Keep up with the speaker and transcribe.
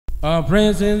All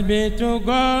praises be to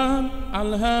God,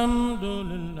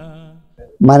 Alhamdulillah.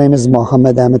 My name is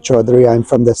Ahmad Chaudary. I'm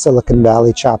from the Silicon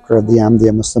Valley chapter of the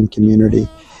Ahmadiyya Muslim community.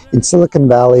 In Silicon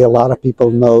Valley, a lot of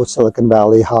people know Silicon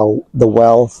Valley, how the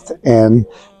wealth and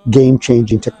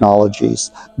game-changing technologies.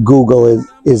 Google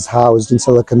is housed in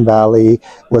Silicon Valley,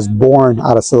 was born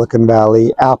out of Silicon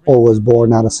Valley. Apple was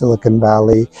born out of Silicon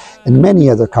Valley, and many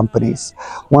other companies.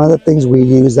 One of the things we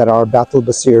use at our Batul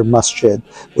Basir Masjid,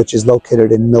 which is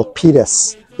located in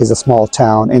Milpitas, is a small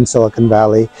town in Silicon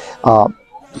Valley.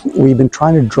 We've been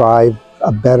trying to drive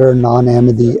a better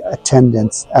non-Ahmadi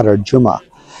attendance at our Jummah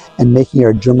and making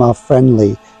our Jummah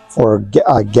friendly for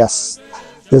guests.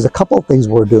 There's a couple of things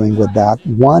we're doing with that.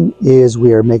 One is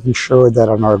we are making sure that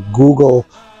on our Google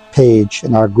page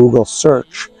and our Google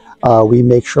search, we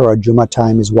make sure our Jummah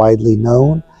time is widely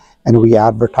known, and we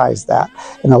advertise that.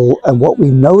 And what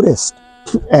we noticed,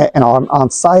 and on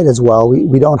site as well,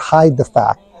 we don't hide the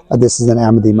fact that this is an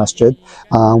Ahmadi masjid.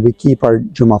 We keep our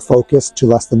Jummah focused to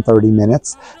less than 30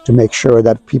 minutes to make sure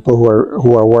that people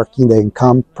who are working, they can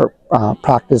come,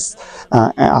 practice,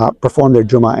 perform their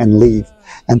Jummah and leave.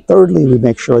 And thirdly, we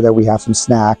make sure that we have some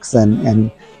snacks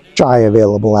and chai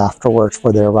available afterwards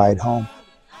for their ride home.